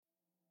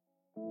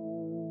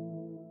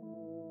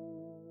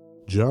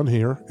John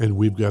here, and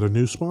we've got a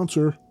new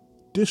sponsor,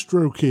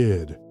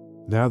 DistroKid.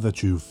 Now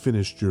that you've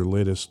finished your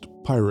latest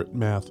Pirate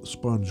Math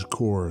Sponge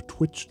Core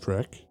Twitch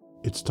trek,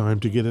 it's time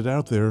to get it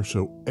out there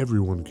so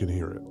everyone can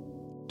hear it.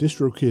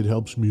 DistroKid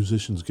helps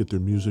musicians get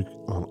their music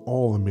on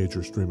all the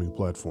major streaming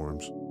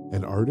platforms,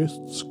 and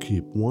artists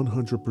keep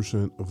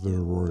 100% of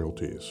their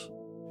royalties.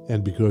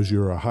 And because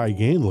you're a High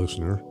Gain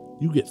listener,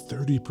 you get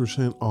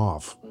 30%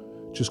 off.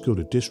 Just go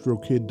to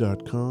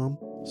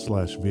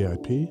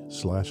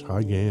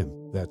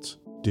distrokid.com/VIP/highgain. That's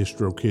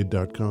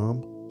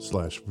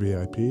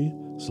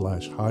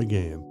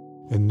distrokid.com/VIP/highgain.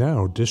 And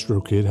now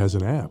DistroKid has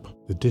an app.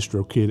 The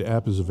DistroKid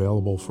app is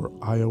available for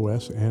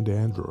iOS and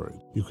Android.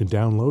 You can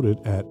download it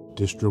at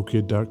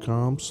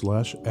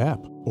distrokid.com/app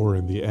or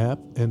in the App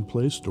and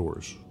Play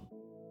stores.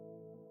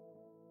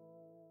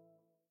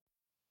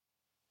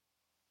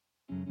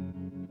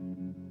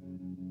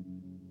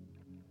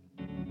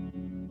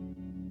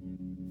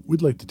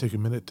 We'd like to take a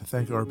minute to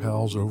thank our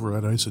pals over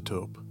at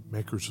Isotope,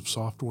 makers of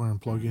software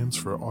and plugins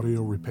for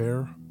audio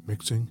repair,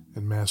 mixing,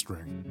 and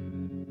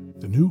mastering.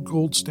 The new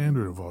gold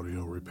standard of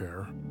audio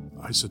repair,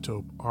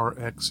 Isotope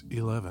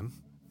RX11,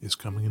 is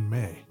coming in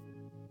May.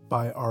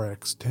 Buy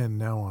RX10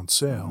 now on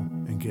sale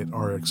and get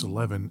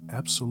RX11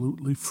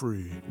 absolutely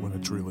free when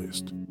it's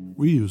released.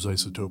 We use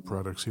Isotope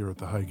products here at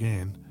the High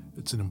Gain.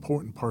 It's an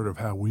important part of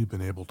how we've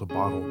been able to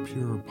bottle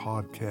pure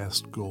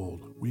podcast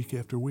gold week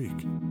after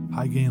week.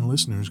 High Gain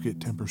listeners get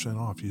 10%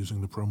 off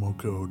using the promo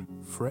code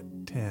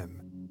FRET10.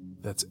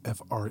 That's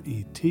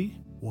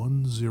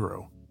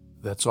FRET10.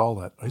 That's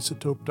all at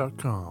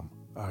isotope.com.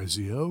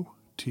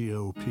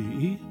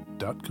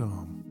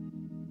 izotope.com.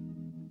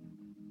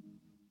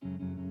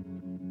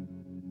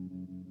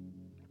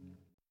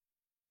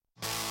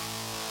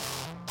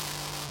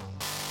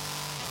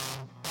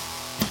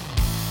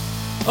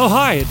 Oh,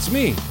 hi, it's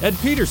me, Ed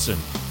Peterson.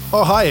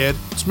 Oh, hi, Ed.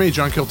 It's me,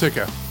 John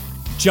Kiltica.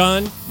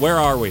 John, where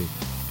are we?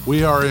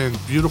 We are in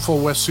beautiful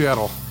West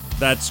Seattle.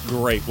 That's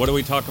great. What do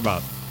we talk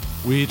about?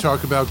 We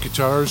talk about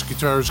guitars.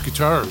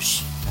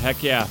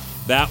 Heck yeah.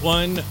 That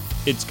one,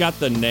 it's got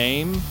the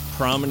name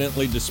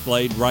prominently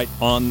displayed right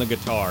on the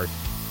guitar.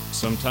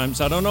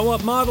 Sometimes I don't know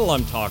what model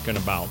I'm talking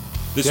about.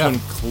 This one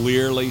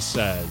clearly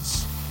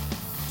says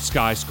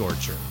Sky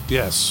Scorcher.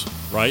 Yes.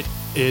 Right?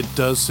 It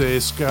does say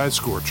Sky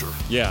Scorcher.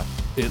 Yeah.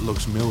 It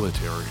looks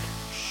military.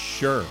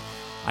 Sure.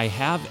 I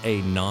have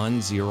a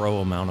non-zero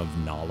amount of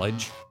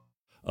knowledge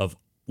of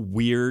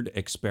weird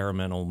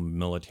experimental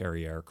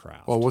military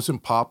aircraft. Well,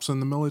 wasn't Pops in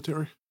the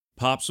military?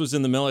 Pops was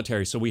in the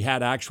military, so we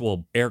had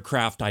actual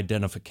aircraft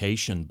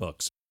identification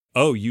books.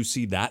 Oh, you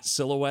see that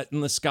silhouette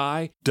in the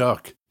sky?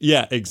 Duck.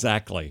 Yeah,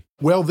 exactly.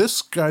 Well, this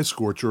Sky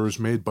Scorcher is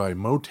made by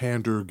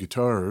Motander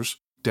Guitars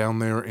down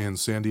there in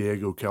San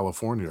Diego,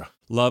 California.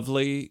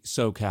 Lovely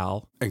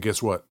SoCal. And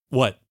guess what?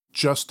 What?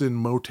 Justin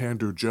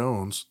Motander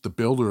Jones, the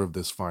builder of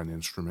this fine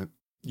instrument,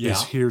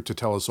 is here to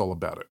tell us all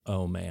about it.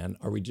 Oh, man.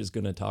 Are we just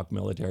going to talk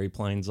military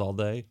planes all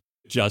day?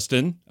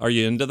 Justin, are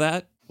you into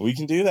that? We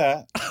can do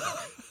that.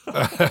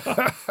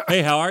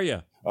 Hey, how are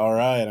you? All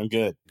right, I'm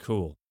good.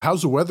 Cool.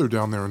 How's the weather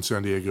down there in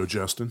San Diego,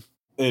 Justin?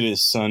 It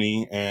is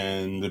sunny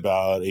and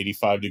about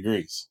 85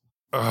 degrees.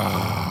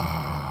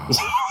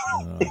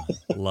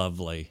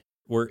 Lovely.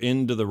 We're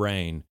into the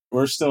rain.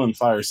 We're still in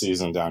fire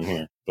season down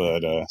here,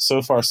 but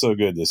so far so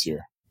good this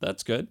year.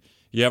 That's good.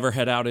 You ever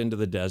head out into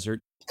the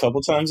desert? A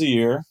couple times a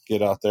year,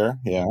 get out there,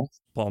 yeah.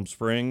 Palm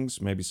Springs,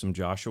 maybe some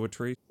Joshua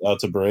Tree? Out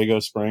to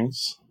Borrego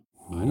Springs.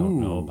 I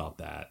don't know about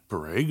that.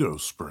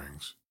 Borrego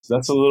Springs. So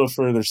that's a little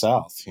further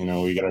south. You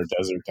know, we got our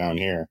desert down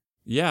here.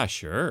 Yeah,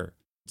 sure.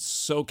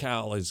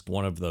 SoCal is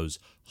one of those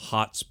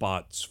hot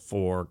spots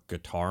for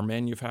guitar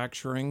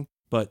manufacturing.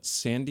 But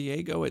San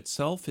Diego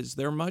itself, is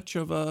there much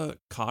of a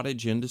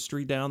cottage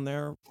industry down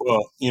there?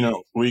 Well, you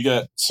know, we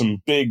got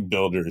some big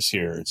builders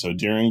here. So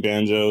Deering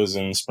Banjo is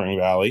in Spring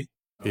Valley.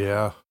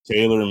 Yeah.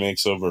 Taylor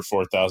makes over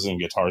 4,000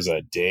 guitars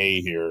a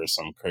day here or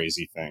some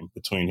crazy thing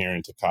between here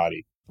and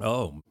Tecate.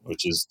 Oh.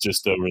 Which is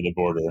just over the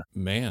border.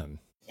 Man.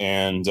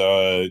 And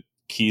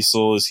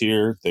Kiesel is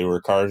here. They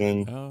were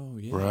carving. Oh,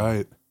 yeah.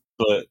 Right.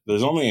 But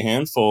there's only a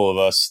handful of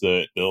us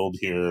that build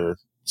here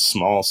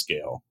small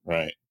scale,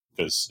 right?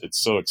 Because it's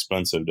so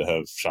expensive to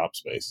have shop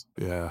space.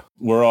 Yeah.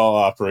 We're all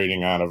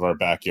operating out of our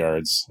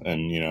backyards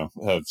and, you know,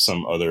 have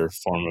some other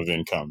form of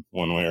income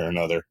one way or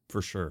another.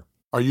 For sure.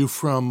 Are you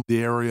from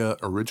the area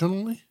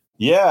originally?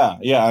 Yeah.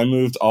 I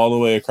moved all the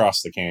way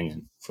across the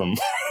canyon from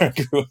where I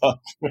grew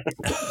up.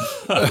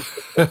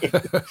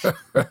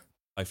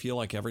 I feel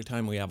like every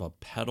time we have a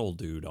pedal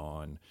dude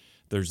on,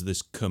 there's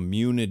this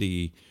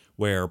community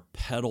where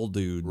pedal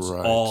dudes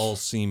all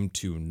seem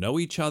to know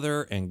each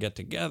other and get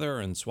together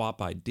and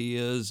swap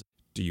ideas.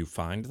 Do you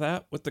find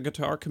that with the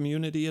guitar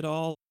community at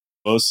all?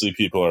 Mostly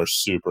people are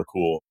super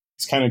cool.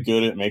 It's kind of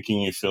good at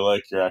making you feel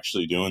like you're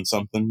actually doing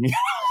something.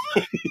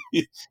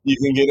 You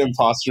can get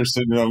imposter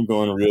syndrome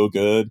going real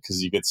good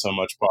because you get so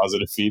much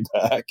positive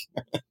feedback.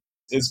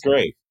 It's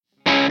great.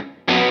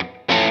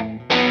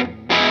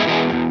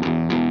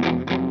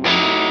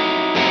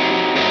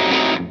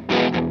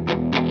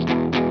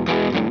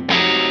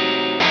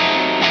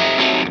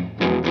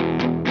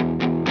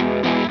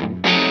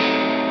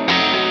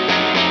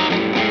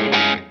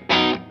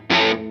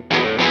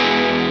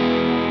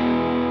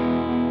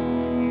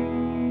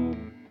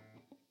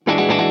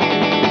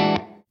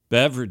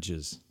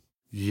 Beverages.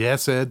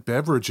 Yes, Ed,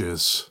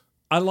 beverages.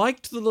 I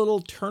liked the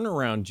little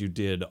turnaround you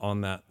did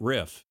on that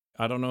riff.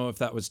 I don't know if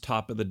that was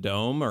top of the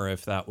dome or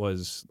if that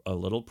was a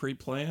little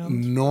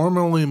pre-planned.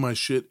 Normally my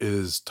shit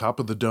is top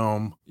of the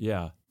dome.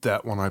 Yeah.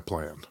 That one I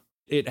planned.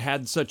 It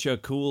had such a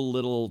cool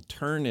little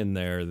turn in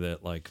there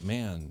that, like,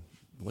 man,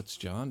 what's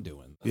John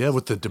doing? Yeah,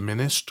 with the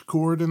diminished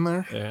chord in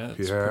there. Yeah,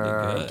 it's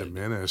pretty good.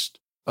 Diminished.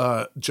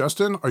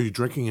 Justin, are you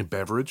drinking a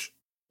beverage?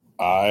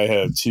 I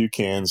have 2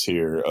 cans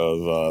here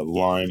of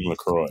lime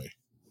LaCroix.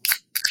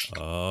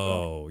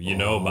 Oh, you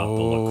know about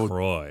the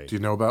LaCroix. Do you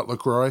know about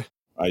LaCroix?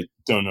 I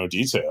don't know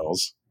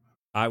details.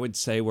 I would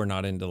say we're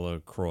not into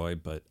LaCroix,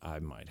 but I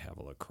might have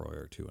a LaCroix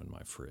or two in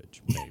my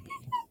fridge. Maybe.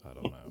 I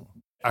don't know.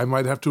 I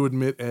might have to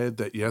admit, Ed,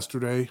 that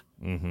yesterday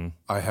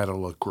I had a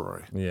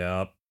LaCroix.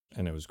 Yep.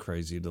 And it was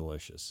crazy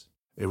delicious.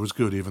 It was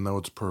good, even though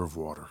it's Perv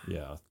water.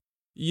 Yeah.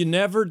 You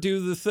never do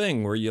the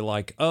thing where you're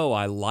like, oh,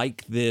 I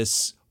like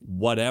this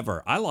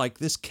whatever. I like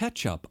this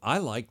ketchup. I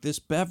like this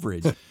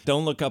beverage.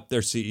 Don't look up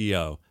their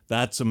CEO.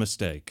 That's a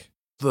mistake.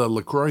 The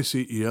LaCroix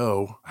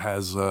CEO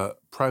has a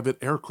private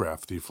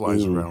aircraft he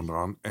flies around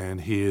on,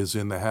 and he is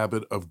in the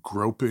habit of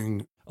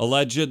groping...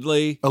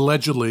 Allegedly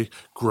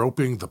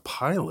groping the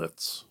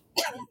pilots.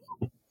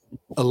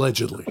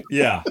 Allegedly.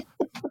 Yeah.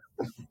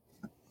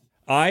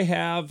 I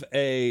have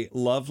a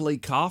lovely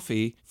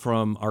coffee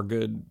from our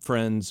good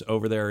friends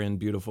over there in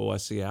beautiful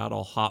West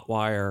Seattle,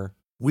 Hotwire.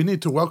 We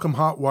need to welcome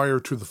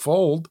Hotwire to the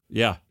fold.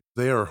 Yeah.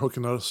 They are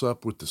hooking us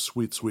up with the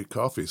sweet, sweet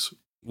coffees.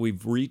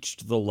 We've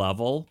reached the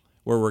level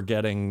where we're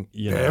getting,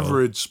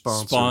 beverage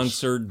sponsors.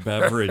 Sponsored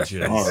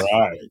beverages. All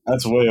right.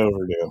 That's way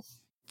overdue.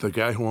 The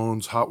guy who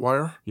owns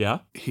Hotwire, yeah,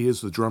 he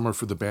is the drummer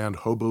for the band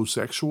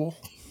Hobosexual.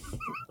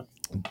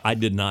 I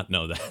did not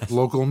know that.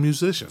 Local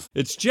musician.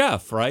 It's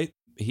Jeff, right?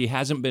 He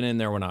hasn't been in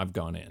there when I've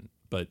gone in,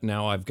 but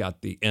now I've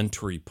got the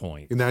entry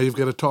point. And now you've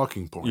got a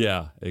talking point.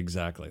 Yeah,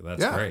 exactly.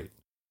 That's great.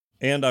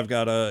 And I've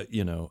got a,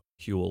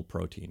 Huel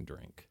protein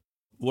drink.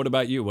 What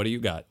about you? What do you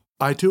got?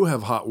 I too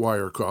have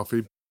Hotwire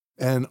coffee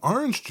and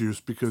orange juice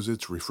because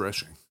it's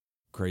refreshing.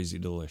 Crazy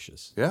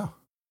delicious. Yeah.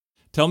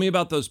 Tell me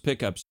about those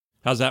pickups.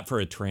 How's that for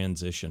a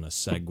transition, a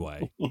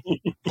segue?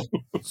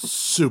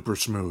 Super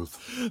smooth.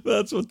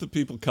 That's what the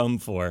people come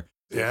for.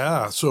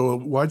 Yeah. So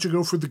why'd you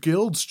go for the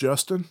Guilds,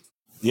 Justin?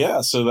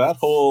 Yeah, so that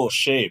whole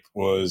shape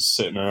was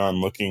sitting around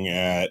looking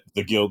at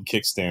the Guild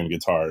kickstand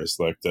guitars,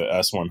 like the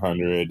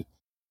S100.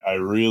 I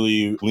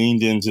really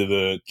leaned into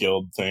the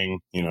Guild thing,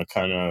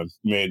 kind of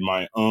made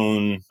my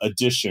own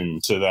addition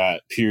to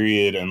that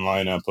period and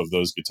lineup of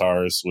those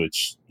guitars,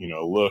 which,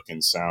 look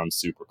and sound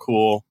super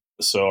cool.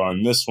 So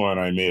on this one,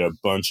 I made a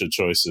bunch of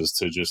choices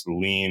to just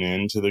lean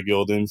into the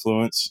Guild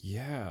influence.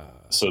 Yeah.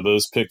 So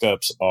those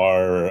pickups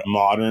are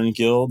modern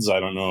Guilds. I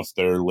don't know if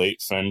they're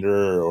late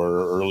Fender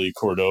or early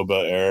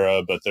Cordoba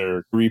era, but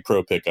they're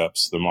repro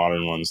pickups, the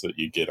modern ones that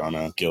you get on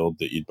a Guild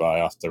that you'd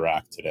buy off the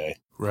rack today.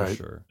 Right. For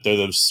sure. They're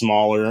the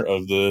smaller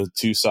of the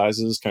 2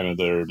 sizes, kind of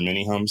their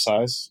mini hum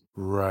size.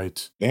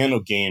 Right. They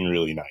handle gain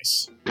really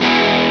nice.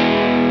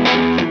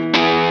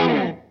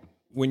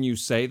 When you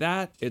say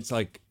that, it's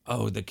like,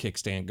 oh, the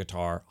kickstand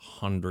guitar,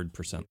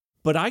 100%.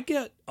 But I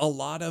get a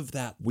lot of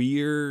that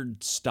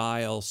weird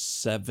style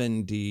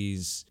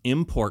 70s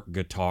import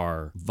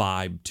guitar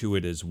vibe to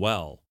it as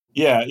well.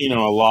 Yeah, a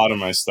lot of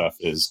my stuff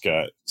is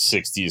got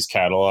 60s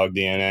catalog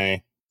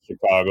DNA,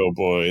 Chicago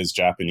boys,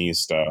 Japanese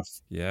stuff.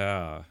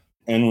 Yeah.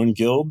 And when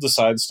Guild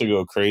decides to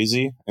go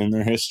crazy in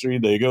their history,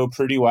 they go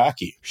pretty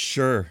wacky.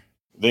 Sure.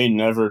 They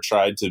never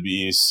tried to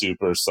be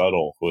super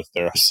subtle with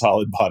their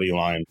solid body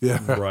line.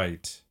 Yeah.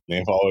 Right.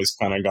 They've always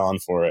kind of gone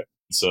for it.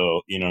 So,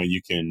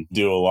 you can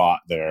do a lot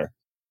there.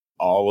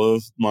 All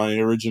of my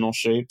original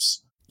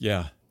shapes,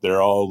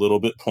 they're all a little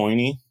bit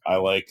pointy. I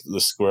like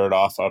the squared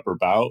off upper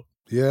bout.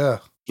 Yeah.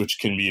 Which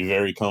can be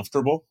very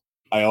comfortable.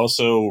 I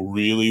also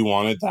really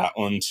wanted that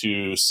one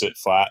to sit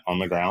flat on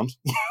the ground.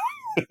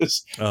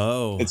 It's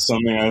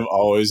something I've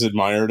always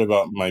admired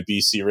about my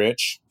BC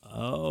Rich.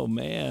 Oh,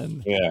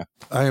 man. Yeah.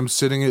 I am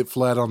sitting it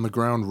flat on the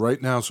ground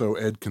right now so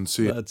Ed can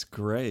see it. That's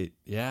great.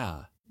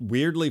 Yeah.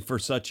 Weirdly, for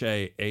such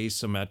a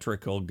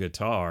asymmetrical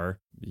guitar,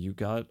 you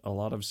got a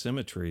lot of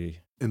symmetry.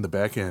 In the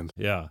back end.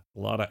 Yeah. A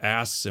lot of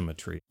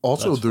asymmetry.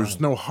 Also,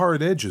 there's no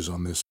hard edges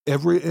on this.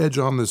 Every edge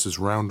on this is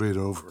rounded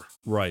over.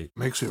 Right.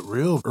 Makes it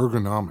real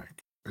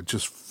ergonomic. It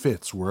just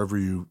fits wherever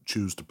you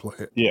choose to play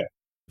it. Yeah.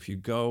 If you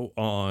go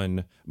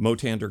on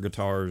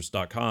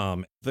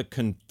motanderguitars.com, the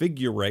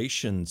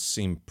configurations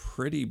seem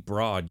pretty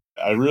broad.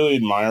 I really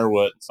admire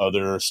what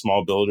other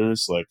small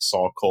builders like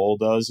Saul Cole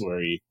does,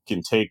 where he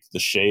can take the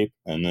shape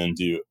and then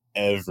do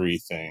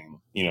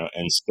everything,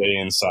 and stay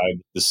inside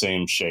the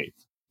same shape.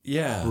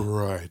 Yeah.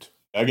 Right.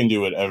 I can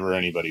do whatever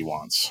anybody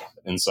wants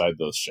inside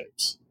those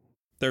shapes.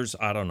 There's,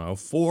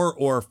 4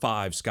 or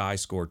 5 Sky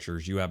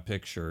Scorchers you have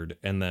pictured,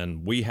 and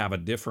then we have a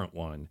different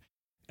one.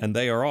 And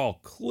they are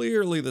all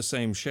clearly the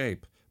same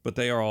shape, but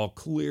they are all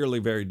clearly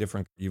very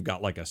different. You've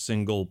got like a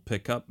single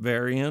pickup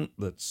variant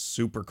that's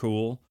super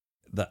cool.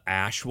 the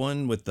ash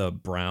one with the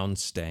brown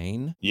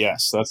stain?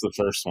 Yes, that's the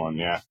first one.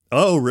 Yeah.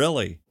 Oh,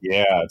 really?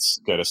 Yeah, it's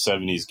got a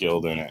 70s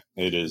guild in it.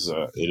 It is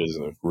a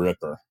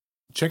ripper.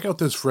 Check out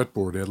this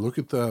fretboard, Ed. Look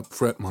at the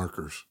fret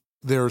markers.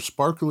 They're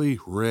sparkly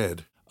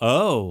red.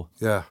 Oh.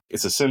 Yeah.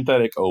 It's a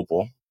synthetic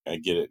opal. I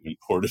get it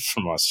imported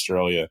from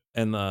Australia.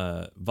 And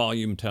the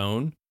volume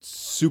tone.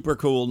 Super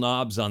cool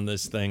knobs on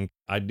this thing.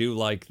 I do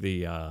like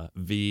the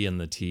V and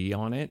the T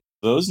on it.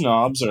 Those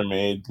knobs are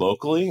made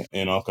locally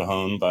in El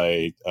Cajon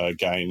by a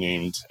guy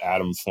named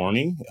Adam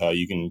Forney.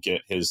 You can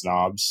get his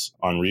knobs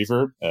on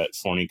Reverb at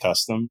Forney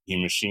Custom. He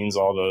machines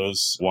all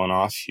those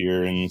one-off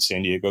here in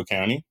San Diego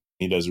County.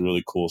 He does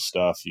really cool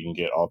stuff. You can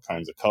get all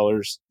kinds of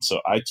colors.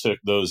 So I took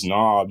those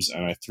knobs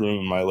and I threw them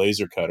in my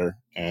laser cutter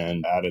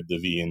and added the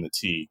V and the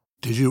T.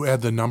 Did you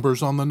add the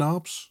numbers on the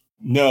knobs?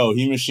 No,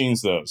 he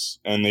machines those,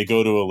 and they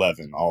go to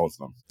 11, all of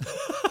them.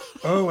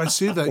 Oh, I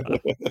see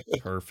that.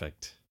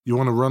 Perfect. You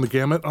want to run the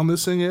gamut on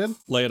this thing, Ed?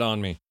 Lay it on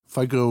me. If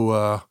I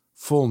go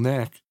full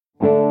neck.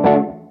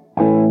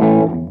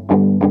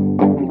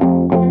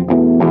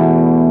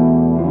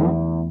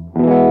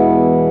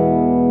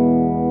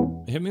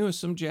 Hit me with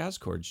some jazz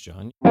chords,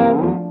 John.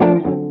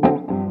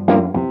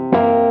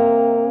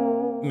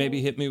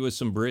 Maybe hit me with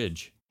some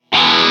bridge.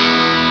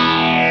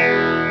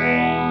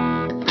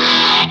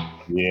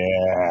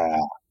 Yeah.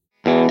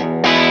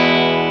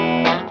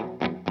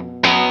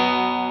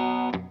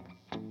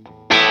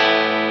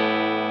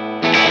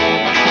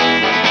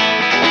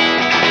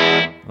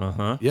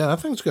 Uh-huh. Yeah, that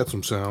thing's got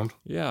some sound.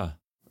 Yeah.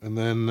 And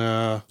then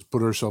let's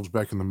put ourselves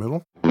back in the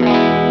middle.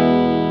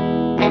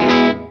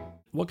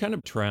 What kind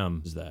of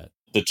trem is that?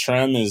 The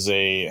trem is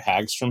a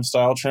Hagstrom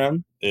style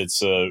trem.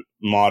 It's a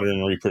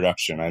modern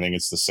reproduction. I think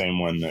it's the same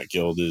one that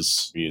Guild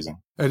is using.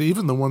 And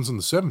even the ones in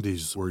the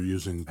 70s were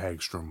using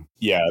Hagstrom.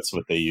 Yeah, that's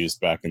what they used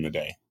back in the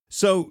day.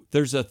 So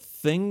there's a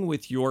thing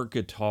with your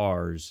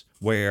guitars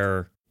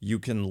where you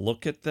can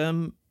look at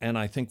them, and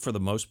I think for the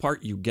most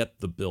part, you get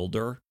the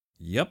builder.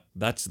 Yep,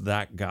 that's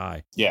that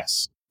guy.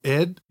 Yes.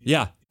 Ed?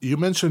 Yeah. You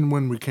mentioned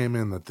when we came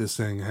in that this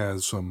thing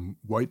has some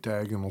white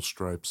diagonal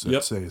stripes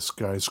that say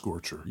Sky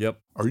Scorcher. Yep.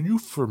 Are you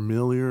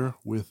familiar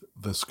with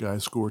the Sky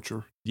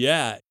Scorcher?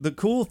 Yeah. The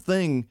cool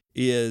thing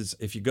is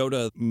if you go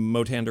to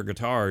Motander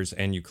Guitars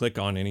and you click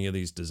on any of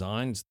these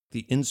designs,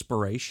 the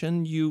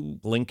inspiration, you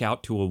link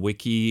out to a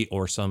wiki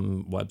or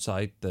some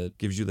website that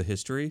gives you the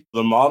history.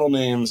 The model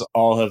names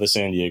all have a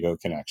San Diego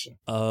connection.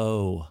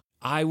 Oh,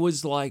 I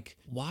was like,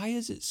 why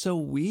is it so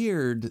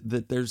weird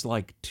that there's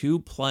like two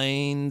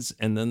planes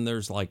and then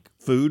there's like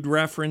food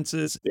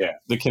references? Yeah,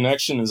 the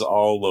connection is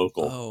all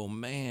local. Oh,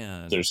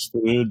 man. There's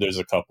food. There's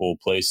a couple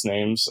place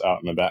names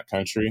out in the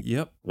backcountry.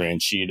 Yep.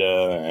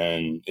 Ranchita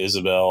and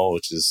Isabel,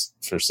 which is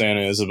for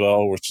Santa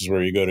Isabel, which is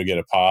where you go to get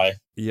a pie.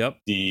 Yep.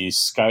 The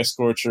Sky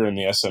Scorcher and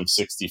the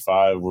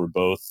SM65 were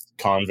both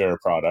Convair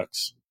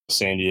products.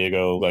 San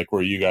Diego, like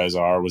where you guys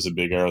are, was a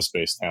big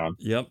aerospace town.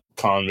 Yep.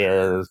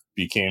 Convair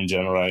became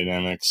General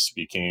Dynamics,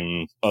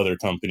 became other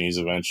companies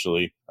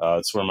eventually.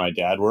 It's where my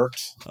dad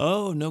worked.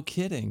 Oh, no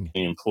kidding.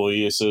 The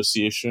Employee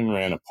Association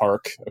ran a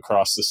park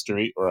across the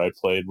street where I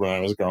played when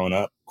I was growing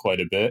up quite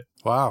a bit.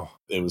 Wow.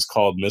 It was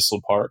called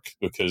Missile Park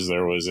because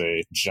there was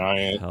a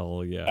giant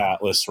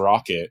Atlas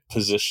rocket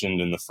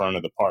positioned in the front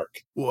of the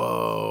park.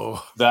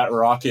 Whoa. That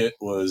rocket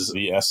was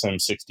the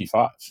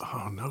SM65.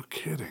 Oh, no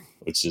kidding.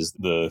 Which is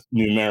the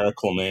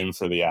numerical name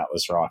for the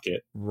Atlas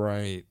rocket.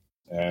 Right.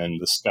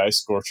 And the Sky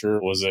Scorcher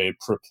was a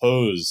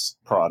proposed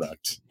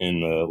product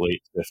in the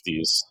late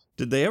 50s.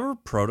 Did they ever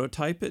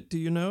prototype it? Do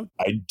you know?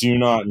 I do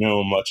not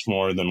know much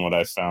more than what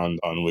I found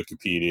on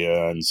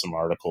Wikipedia and some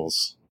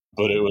articles,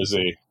 but it was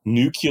a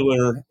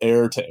nuclear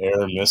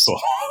air-to-air missile.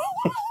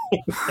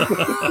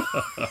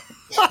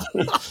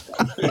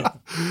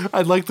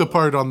 I like the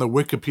part on the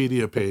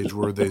Wikipedia page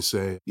where they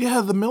say, yeah,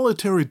 the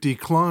military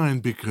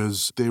declined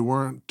because they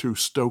weren't too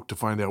stoked to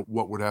find out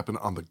what would happen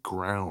on the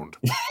ground.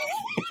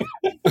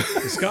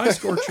 The Sky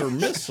Scorcher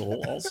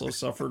missile also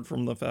suffered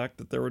from the fact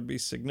that there would be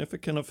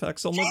significant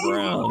effects on the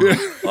ground.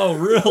 Oh,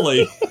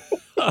 really?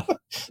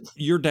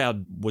 Your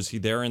dad, was he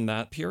there in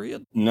that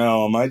period?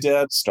 No, my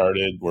dad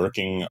started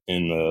working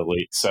in the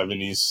late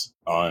 70s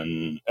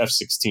on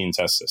F-16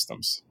 test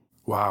systems.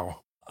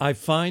 Wow. I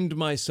find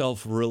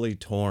myself really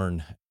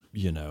torn,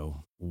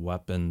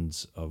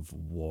 weapons of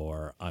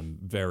war. I'm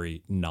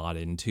very not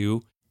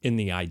into in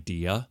the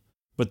idea.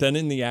 But then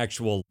in the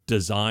actual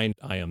design,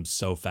 I am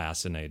so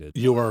fascinated.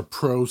 You are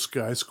pro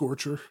Sky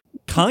Scorcher?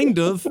 Kind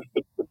of.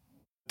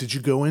 Did you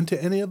go into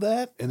any of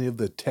that? Any of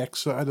the tech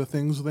side of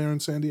things there in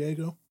San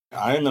Diego?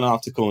 I am an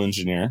optical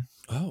engineer.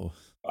 Oh.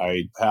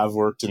 I have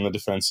worked in the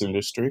defense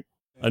industry.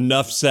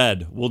 Enough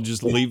said. We'll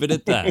just leave it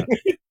at that.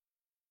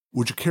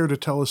 Would you care to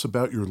tell us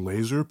about your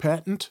laser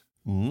patent?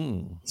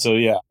 So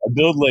yeah, I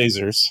build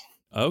lasers.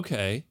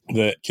 Okay.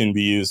 That can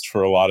be used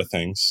for a lot of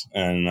things,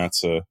 and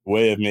that's a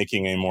way of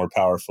making a more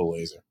powerful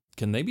laser.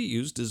 Can they be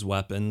used as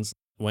weapons?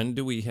 When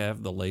do we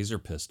have the laser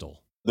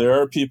pistol? There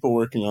are people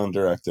working on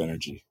direct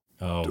energy.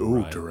 Oh, Ooh,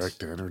 right.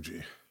 direct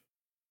energy.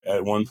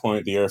 At one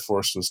point, the Air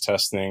Force was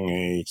testing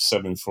a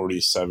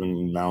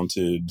 747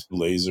 mounted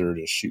laser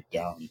to shoot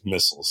down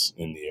missiles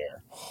in the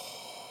air.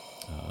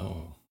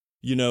 Oh.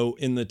 You know,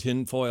 in the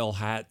tinfoil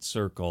hat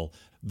circle,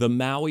 the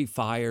Maui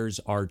fires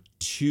are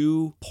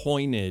too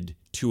pointed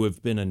to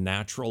have been a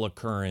natural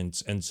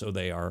occurrence, and so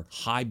they are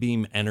high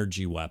beam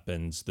energy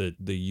weapons that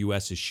the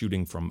U.S. is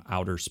shooting from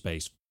outer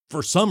space.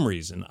 For some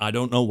reason, I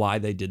don't know why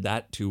they did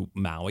that to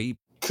Maui.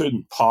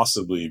 Couldn't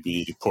possibly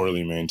be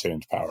poorly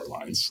maintained power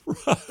lines.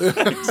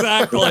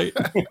 Exactly.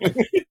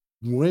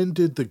 When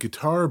did the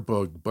guitar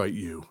bug bite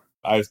you?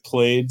 I've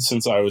played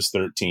since I was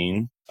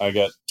 13. I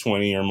got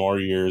 20 or more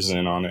years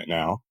in on it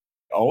now.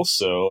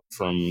 Also,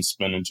 from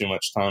spending too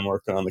much time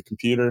working on the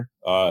computer,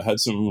 had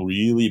some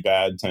really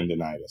bad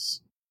tendinitis.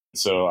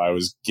 So I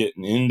was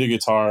getting into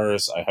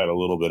guitars. I had a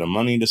little bit of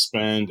money to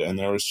spend, and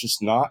there was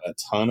just not a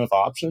ton of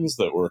options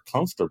that were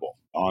comfortable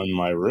on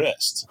my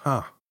wrist.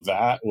 Huh.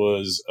 That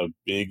was a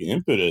big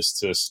impetus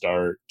to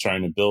start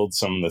trying to build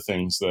some of the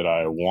things that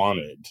I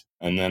wanted.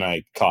 And then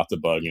I caught the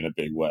bug in a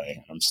big way,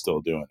 and I'm still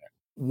doing it.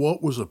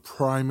 What was a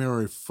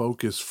primary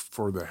focus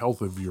for the health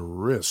of your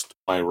wrist?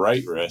 My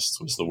right wrist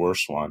was the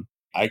worst one.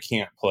 I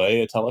can't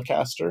play a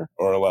Telecaster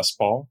or a Les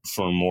Paul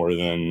for more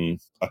than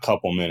a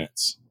couple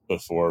minutes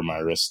before my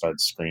wrist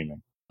starts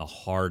screaming. A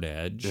hard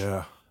edge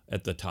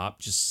at the top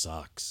just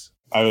sucks.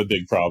 I have a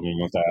big problem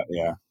with that,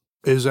 yeah.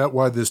 Is that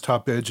why this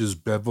top edge is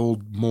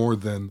beveled more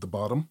than the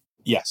bottom?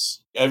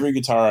 Yes. Every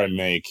guitar I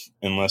make,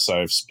 unless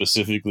I've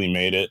specifically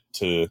made it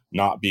to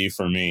not be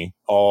for me,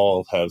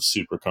 all have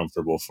super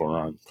comfortable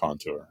forearm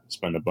contour.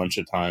 Spend a bunch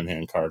of time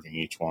hand carving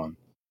each one.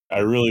 I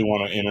really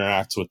want to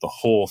interact with the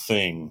whole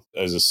thing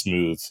as a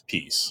smooth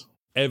piece.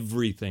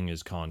 Everything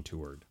is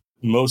contoured.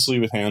 Mostly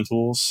with hand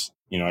tools.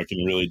 You know, I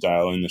can really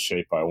dial in the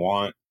shape I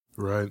want.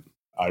 Right.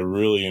 I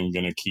really am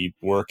going to keep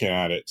working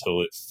at it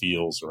till it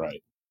feels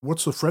right.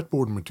 What's the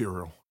fretboard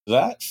material?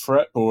 That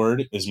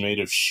fretboard is made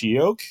of she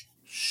oak.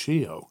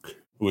 She oak.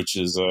 Which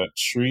is a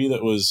tree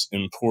that was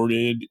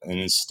imported and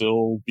is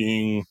still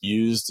being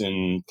used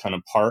in kind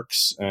of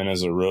parks and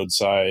as a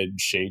roadside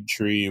shade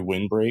tree,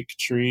 windbreak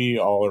tree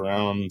all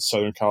around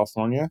Southern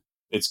California.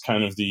 It's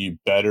kind of the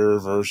better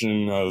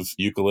version of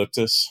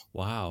eucalyptus.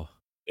 Wow.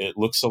 It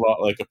looks a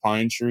lot like a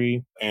pine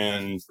tree,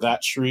 and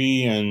that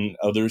tree and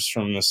others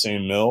from the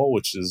same mill,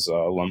 which is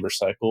Lumber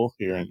Cycle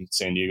here in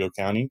San Diego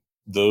County,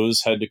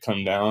 those had to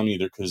come down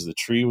either because the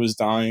tree was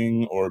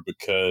dying or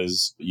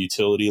because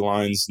utility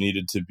lines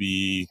needed to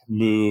be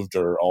moved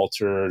or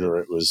altered, or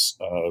it was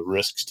a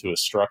risk to a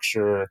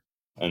structure.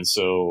 And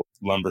so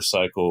Lumber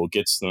Cycle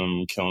gets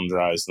them, kiln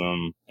dries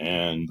them,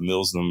 and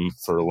mills them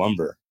for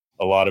lumber.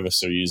 A lot of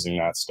us are using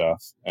that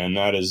stuff. And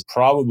that is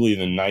probably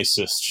the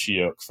nicest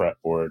she oak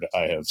fretboard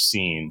I have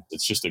seen.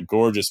 It's just a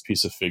gorgeous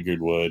piece of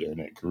figured wood, and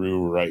it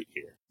grew right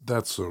here.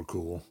 That's so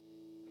cool.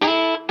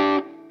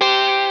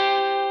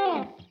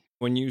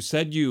 When you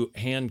said you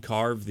hand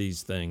carve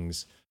these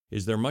things,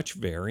 is there much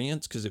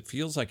variance? Because it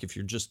feels like if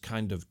you're just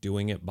kind of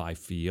doing it by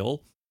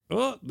feel,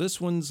 oh,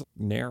 this one's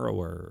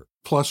narrower.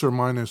 Plus or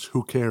minus,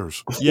 who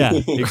cares? Yeah,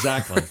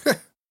 exactly.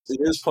 It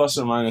is plus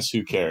or minus,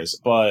 who cares?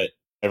 But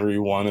every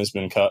one has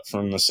been cut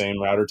from the same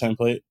router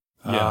template.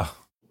 Yeah.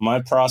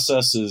 My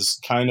process is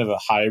kind of a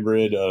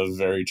hybrid of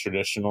very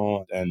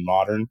traditional and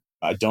modern.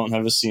 I don't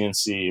have a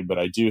CNC, but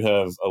I do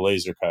have a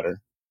laser cutter.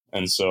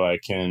 And so I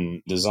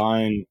can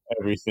design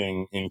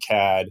everything in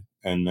CAD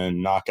and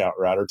then knock out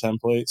router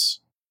templates.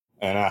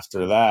 And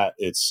after that,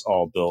 it's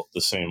all built the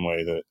same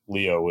way that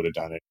Leo would have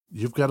done it.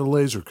 You've got a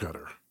laser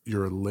cutter.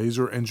 You're a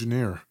laser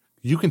engineer.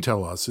 You can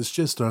tell us. It's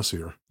just us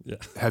here. Yeah.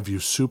 Have you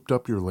souped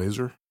up your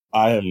laser?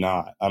 I have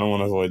not. I don't want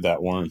to avoid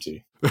that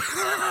warranty.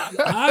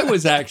 I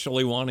was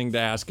actually wanting to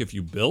ask if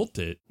you built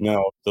it.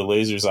 No, the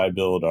lasers I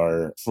build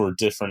are for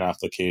different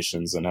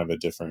applications and have a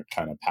different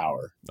kind of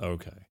power.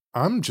 Okay.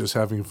 I'm just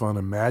having fun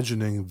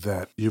imagining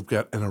that you've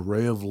got an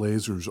array of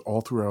lasers all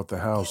throughout the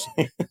house.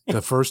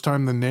 The first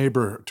time the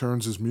neighbor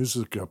turns his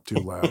music up too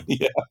loud,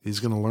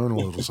 he's going to learn a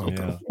little something.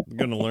 Yeah. I'm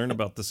going to learn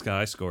about the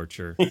Sky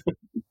Scorcher.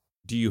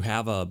 Do you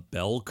have a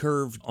bell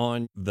curve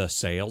on the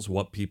sales,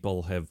 what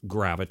people have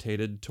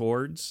gravitated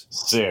towards?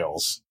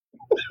 Sales.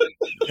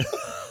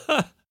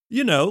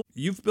 You know,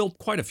 you've built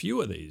quite a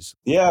few of these.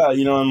 Yeah,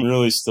 I'm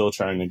really still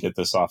trying to get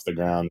this off the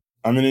ground.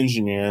 I'm an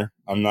engineer.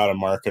 I'm not a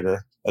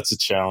marketer. That's a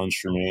challenge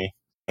for me.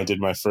 I did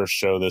my first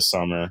show this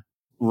summer.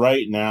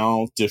 Right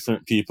now,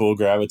 different people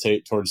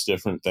gravitate towards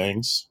different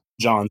things.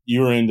 John,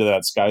 you were into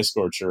that Sky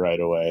Scorcher right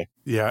away.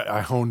 Yeah,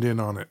 I honed in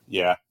on it.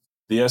 Yeah.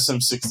 The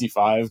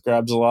SM65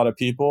 grabs a lot of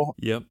people.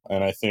 Yep.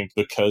 And I think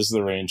because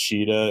the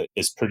Ranchita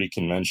is pretty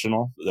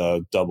conventional,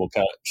 the double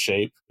cut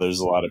shape,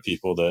 there's a lot of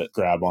people that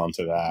grab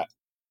onto that.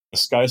 The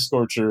Sky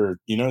Scorcher,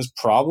 is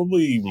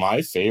probably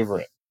my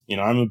favorite.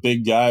 I'm a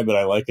big guy, but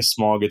I like a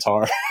small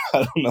guitar.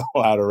 I don't know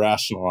how to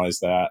rationalize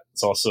that.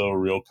 It's also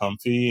real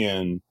comfy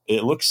and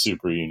it looks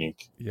super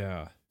unique.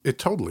 Yeah. It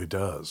totally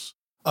does.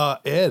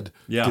 Ed,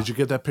 Yeah. Did you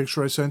get that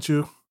picture I sent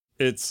you?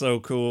 It's so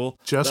cool.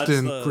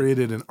 Justin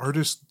created an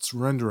artist's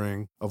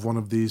rendering of one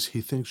of these he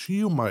thinks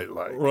you might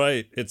like.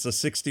 Right. It's a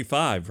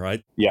 65,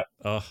 right? Yeah.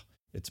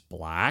 It's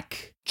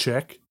black.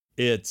 Check.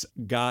 It's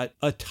got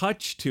a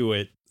touch to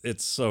it.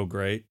 It's so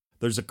great.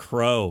 There's a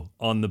crow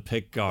on the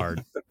pick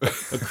guard.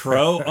 A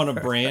crow on a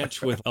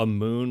branch with a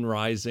moon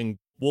rising.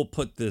 We'll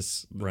put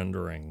this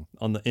rendering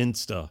on the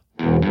Insta.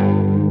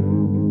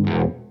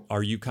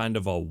 Are you kind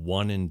of a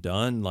one and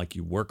done? Like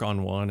you work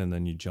on one and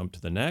then you jump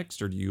to the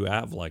next? Or do you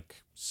have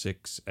like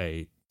 6,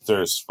 8?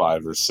 There's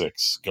 5 or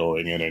 6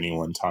 going at any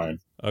one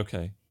time.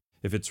 Okay.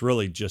 If it's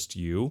really just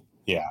you,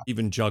 yeah,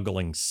 even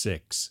juggling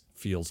 6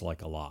 feels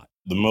like a lot.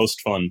 The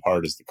most fun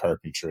part is the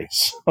carpentry.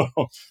 So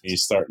you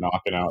start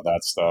knocking out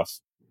that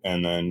stuff.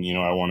 And then,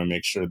 I want to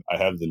make sure I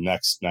have the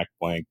next neck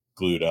blank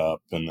glued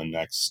up and the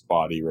next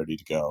body ready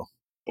to go.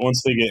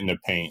 Once they get into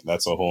paint,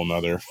 that's a whole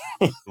nother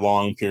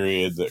long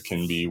period that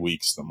can be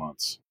weeks to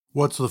months.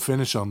 What's the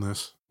finish on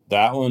this?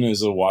 That one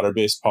is a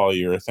water-based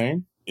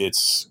polyurethane.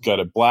 It's got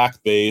a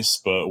black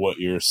base, but what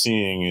you're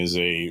seeing is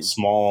a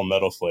small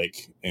metal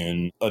flake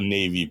in a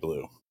navy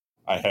blue.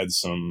 I had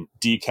some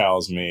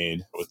decals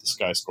made with the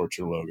Sky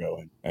Scorcher logo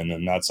in, and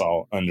then that's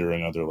all under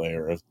another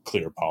layer of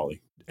clear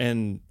poly.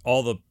 And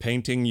all the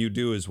painting you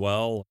do as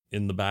well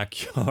in the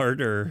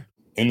backyard or?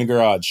 In the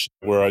garage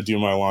where I do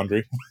my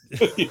laundry.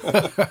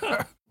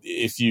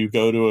 If you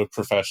go to a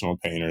professional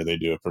painter, they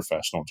do a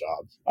professional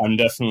job. I'm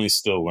definitely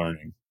still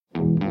learning.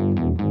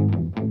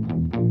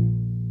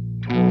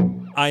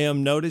 I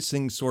am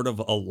noticing sort of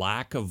a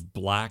lack of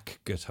black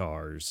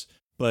guitars,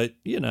 but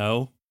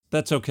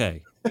that's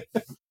okay.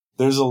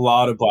 There's a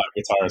lot of black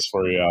guitars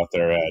for you out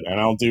there, Ed, and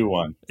I'll do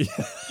one.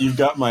 You've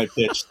got my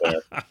pitch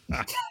there.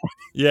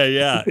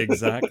 Yeah,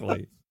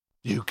 exactly.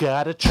 You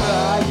gotta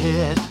try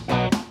it.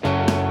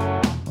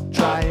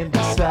 Try and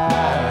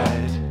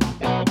decide.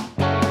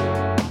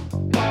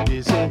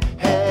 Is it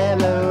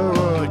hello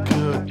or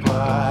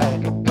goodbye?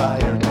 Buy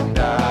or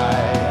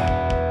deny?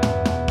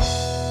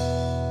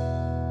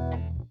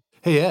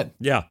 Hey, Ed.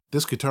 Yeah.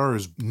 This guitar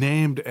is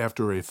named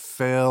after a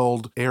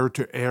failed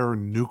air-to-air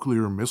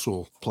nuclear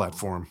missile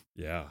platform.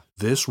 Yeah.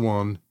 This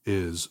one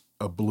is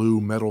a blue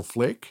metal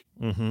flake.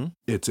 Mm-hmm.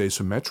 It's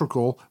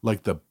asymmetrical,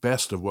 like the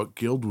best of what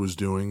Guild was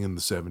doing in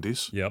the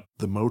 70s. Yep.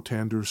 The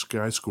Motander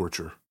Sky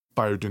Scorcher.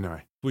 Buy or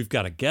deny? We've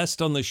got a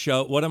guest on the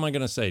show. What am I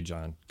going to say,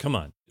 John? Come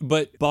on.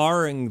 But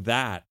barring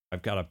that,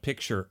 I've got a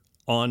picture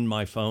on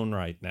my phone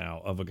right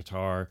now of a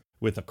guitar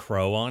with a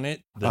crow on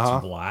it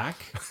that's black.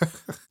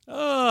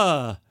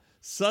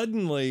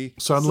 Suddenly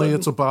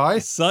it's a buy?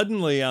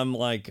 Suddenly I'm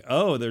like,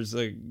 oh, there's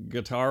a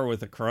guitar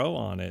with a crow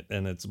on it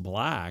and it's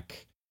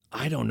black.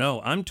 I don't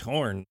know. I'm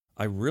torn.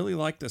 I really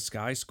like the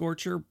Sky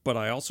Scorcher, but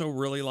I also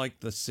really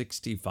like the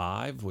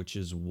 65, which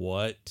is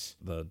what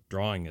the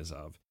drawing is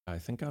of. I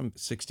think I'm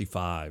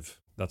 65.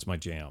 That's my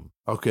jam.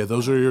 Okay,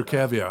 those are your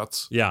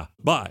caveats. Yeah,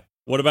 buy.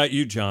 What about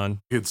you,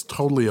 John? It's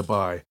totally a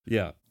buy.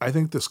 Yeah. I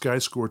think the Sky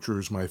Scorcher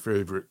is my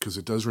favorite because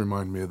it does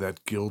remind me of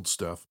that Guild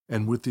stuff.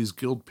 And with these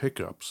Guild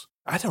pickups,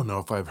 I don't know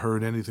if I've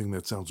heard anything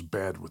that sounds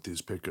bad with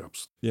these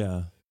pickups.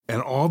 Yeah.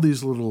 And all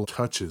these little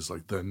touches,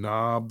 like the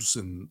knobs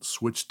and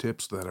switch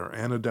tips that are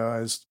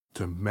anodized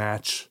to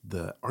match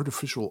the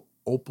artificial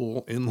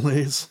opal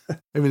inlays.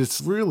 I mean,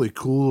 it's really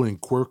cool and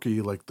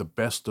quirky, like the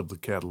best of the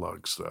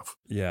catalog stuff.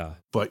 Yeah.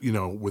 But,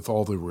 with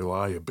all the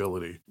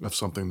reliability of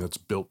something that's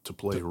built to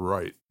play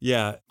right.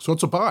 Yeah. So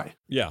it's a buy.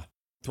 Yeah.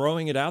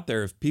 Throwing it out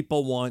there, if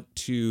people want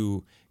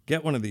to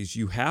get one of these,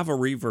 you have a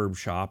reverb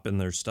shop and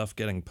there's stuff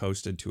getting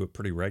posted to it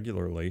pretty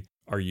regularly.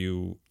 Are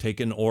you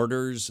taking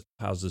orders?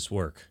 How's this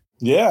work?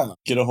 Yeah.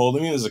 Get a hold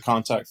of me. There's a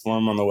contact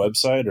form on the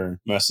website or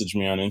message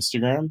me on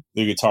Instagram.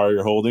 The guitar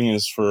you're holding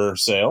is for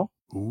sale.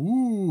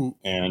 Ooh.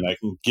 And I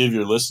can give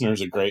your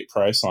listeners a great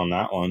price on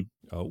that one.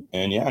 Oh.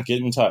 And yeah,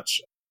 get in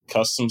touch.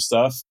 Custom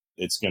stuff,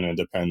 it's going to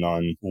depend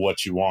on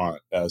what you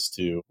want as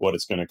to what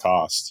it's going to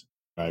cost.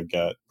 I've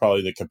got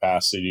probably the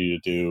capacity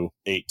to do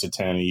 8 to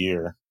 10 a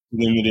year.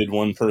 Limited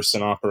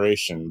one-person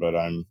operation, but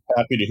I'm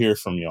happy to hear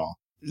from y'all.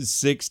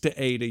 6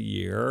 to 8 a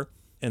year.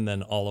 And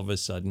then all of a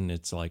sudden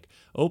it's like,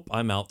 oh,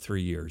 I'm out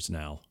 3 years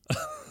now.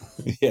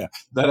 Yeah,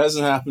 that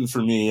hasn't happened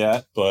for me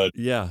yet, but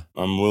yeah,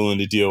 I'm willing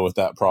to deal with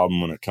that problem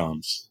when it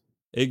comes.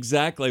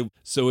 Exactly.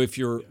 So if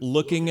you're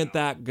looking at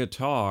that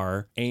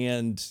guitar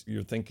and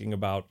you're thinking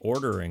about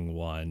ordering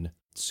one,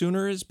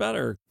 sooner is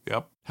better.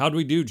 Yep. How'd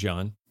we do,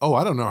 John? Oh,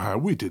 I don't know how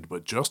we did,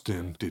 but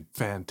Justin did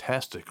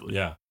fantastically.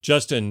 Yeah.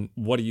 Justin,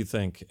 what do you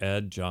think?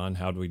 Ed, John,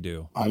 how'd we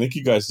do? I think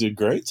you guys did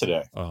great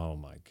today. Oh,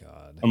 my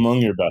God.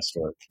 Among your best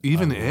work.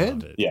 Even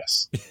Ed?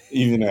 Yes,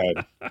 even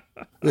Ed.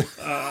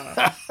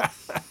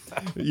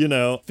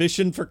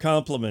 Fishing for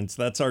compliments.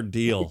 That's our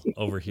deal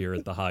over here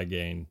at the High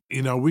Gain.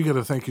 We got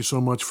to thank you so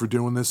much for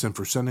doing this and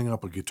for sending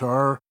up a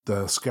guitar,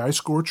 the Sky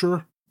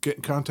Scorcher. Get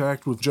in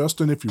contact with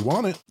Justin if you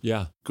want it.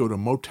 Yeah. Go to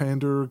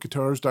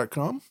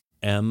motanderguitars.com.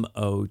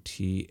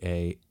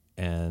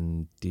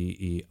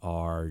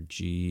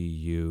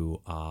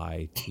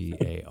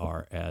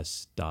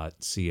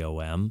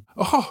 MOTANDERGUITARS.com.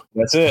 Oh,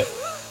 that's it.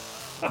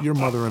 Your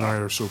mother and I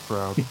are so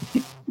proud.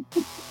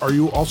 Are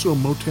you also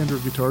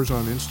Motander Guitars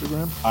on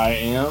Instagram? I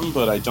am,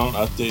 but I don't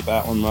update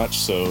that one much,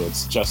 so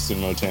it's Justin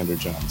Motander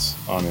Jones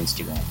on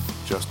Instagram.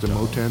 Justin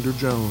Motander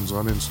Jones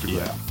on Instagram.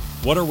 Yeah.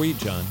 What are we,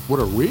 John? What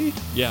are we?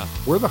 Yeah.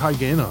 We're the High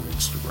Gain on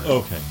Instagram.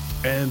 Okay.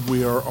 And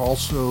we are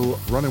also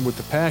running with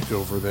the pack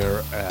over there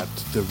at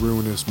the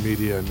Ruinous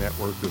Media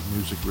Network of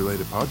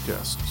music-related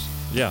podcasts.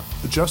 Yeah.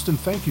 Justin,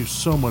 thank you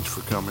so much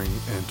for coming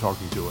and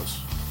talking to us.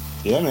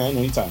 Yeah, man,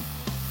 anytime.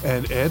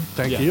 And Ed,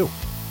 thank Yeah. you.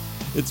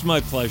 It's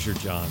my pleasure,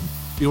 John.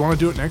 You want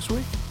to do it next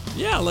week?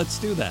 Yeah, let's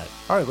do that.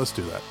 All right, let's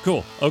do that.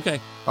 Cool. Okay.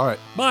 All right.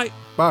 Bye.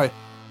 Bye.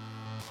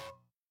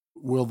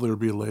 Will there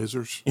be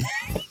lasers?